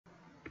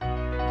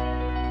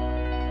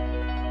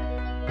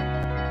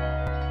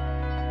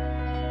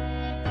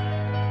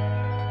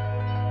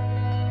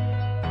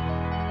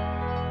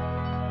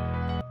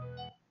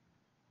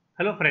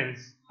Hello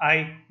friends,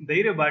 I,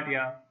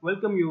 BHATIA,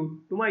 welcome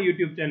you to my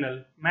YouTube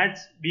channel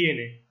Maths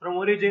DNA from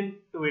origin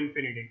to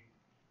infinity.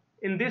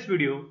 In this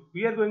video,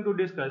 we are going to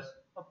discuss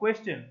a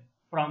question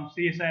from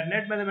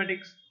Csir-Net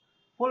Mathematics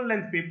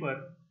full-length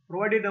paper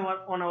provided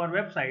on our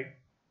website,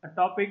 a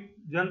topic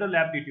General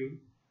Aptitude.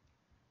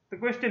 The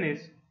question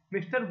is,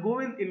 Mr.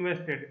 Govind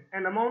invested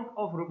an amount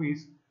of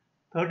rupees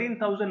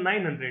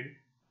 13,900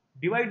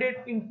 divided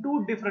in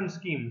two different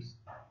schemes,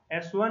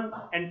 S1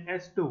 and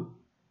S2,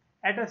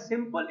 at a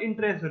simple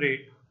interest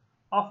rate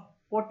of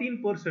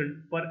 14%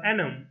 per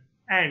annum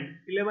and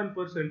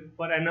 11%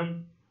 per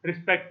annum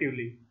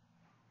respectively.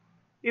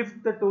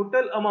 If the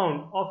total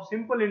amount of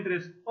simple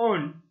interest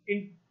earned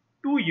in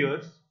 2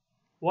 years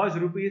was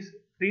rupees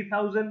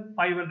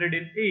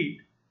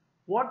 3,508,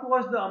 what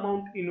was the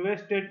amount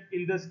invested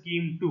in the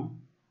scheme 2?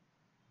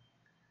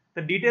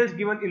 The details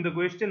given in the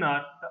question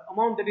are: the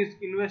amount that is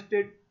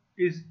invested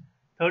is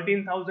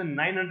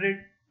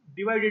 13,900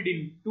 divided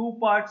in two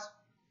parts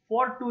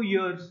for 2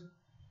 years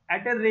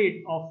at a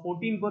rate of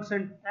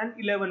 14% and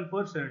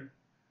 11%,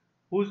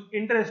 whose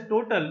interest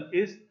total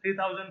is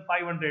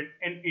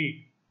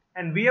 3,508,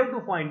 and we have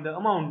to find the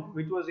amount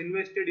which was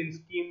invested in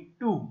scheme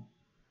 2.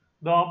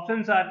 The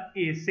options are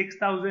A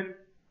 6,000,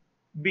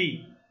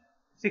 B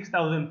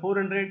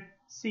 6,400,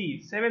 C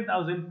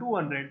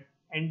 7,200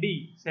 and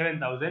D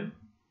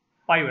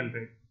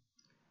 7,500.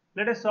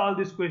 Let us solve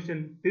this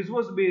question. This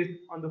was based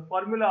on the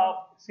formula of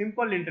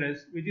simple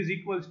interest, which is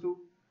equals to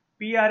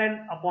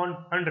PRN upon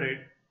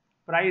 100,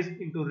 price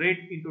into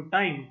rate into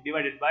time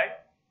divided by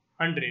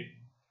 100.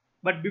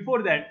 But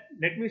before that,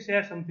 let me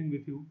share something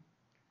with you.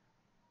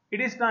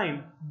 It is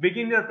time,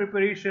 begin your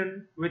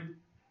preparation with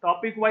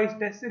topic-wise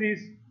test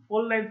series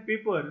full-length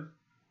papers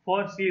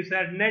for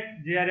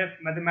Csir-Net JRF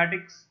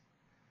Mathematics.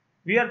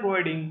 We are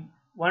providing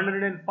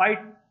 105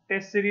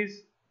 test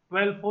series,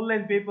 12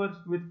 full-length papers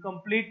with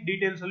complete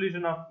detailed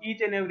solution of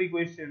each and every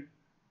question,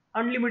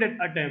 unlimited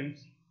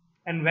attempts,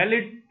 and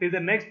valid till the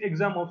next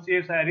exam of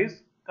CSIR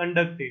is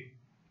conducted.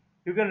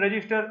 You can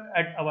register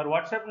at our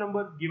WhatsApp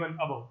number given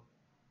above.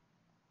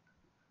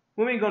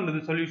 Moving on to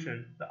the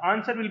solution, the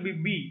answer will be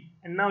B,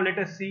 and now let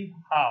us see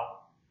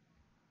how.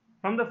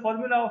 From the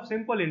formula of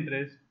simple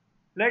interest,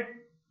 let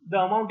the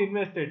amount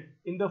invested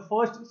in the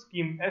first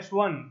scheme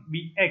S1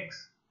 be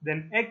X,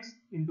 then X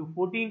into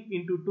 14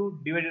 into 2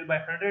 divided by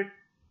 100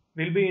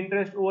 will be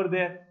interest over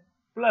there,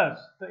 plus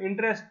the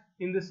interest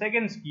in the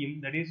second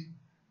scheme, that is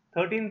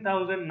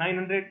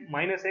 13,900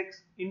 minus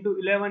X into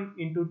 11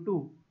 into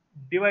 2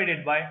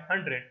 divided by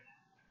 100,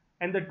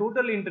 and the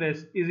total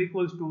interest is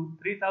equals to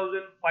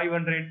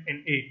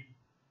 3,508.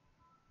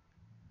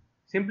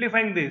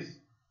 Simplifying this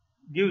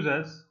gives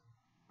us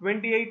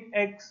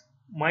 28x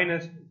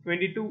minus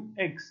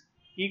 22x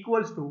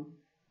equals to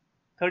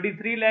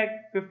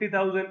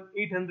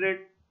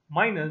 33,50,800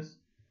 minus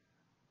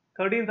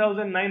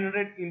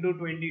 13,900 into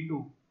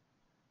 22,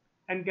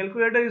 and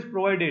calculator is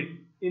provided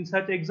in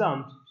such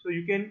exams, so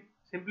you can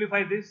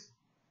simplify this.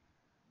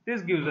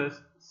 This gives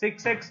us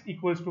 6x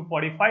equals to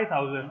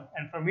 45,000,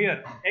 and from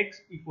here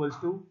x equals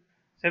to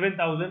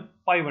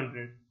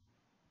 7,500.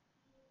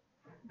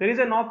 There is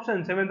an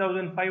option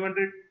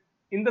 7,500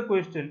 in the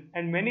question,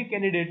 and many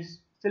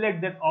candidates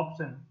select that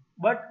option,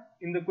 but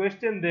in the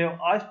question they have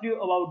asked you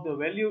about the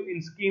value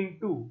in scheme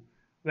 2,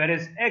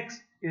 whereas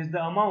x is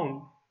the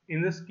amount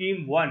in the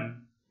scheme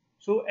 1.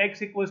 So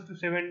x equals to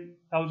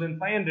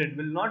 7,500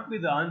 will not be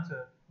the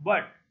answer,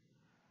 but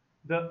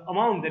the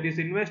amount that is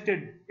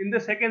invested in the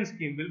second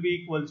scheme will be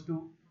equals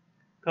to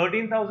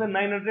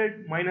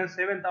 13,900 minus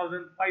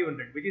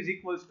 7,500, which is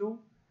equals to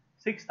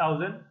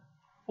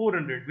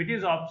 6,400, which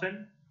is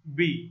option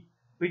B,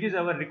 which is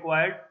our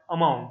required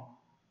amount.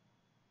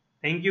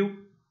 Thank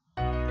you,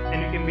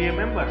 and you can be a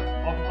member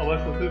of our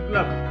social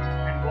club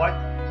and watch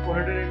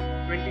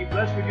 420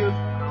 plus videos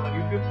on our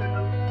YouTube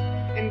channel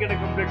and get a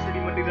complete study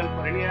material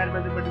for any higher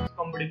mathematics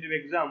competitive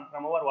exam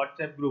from our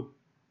WhatsApp group.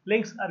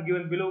 Links are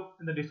given below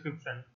in the description.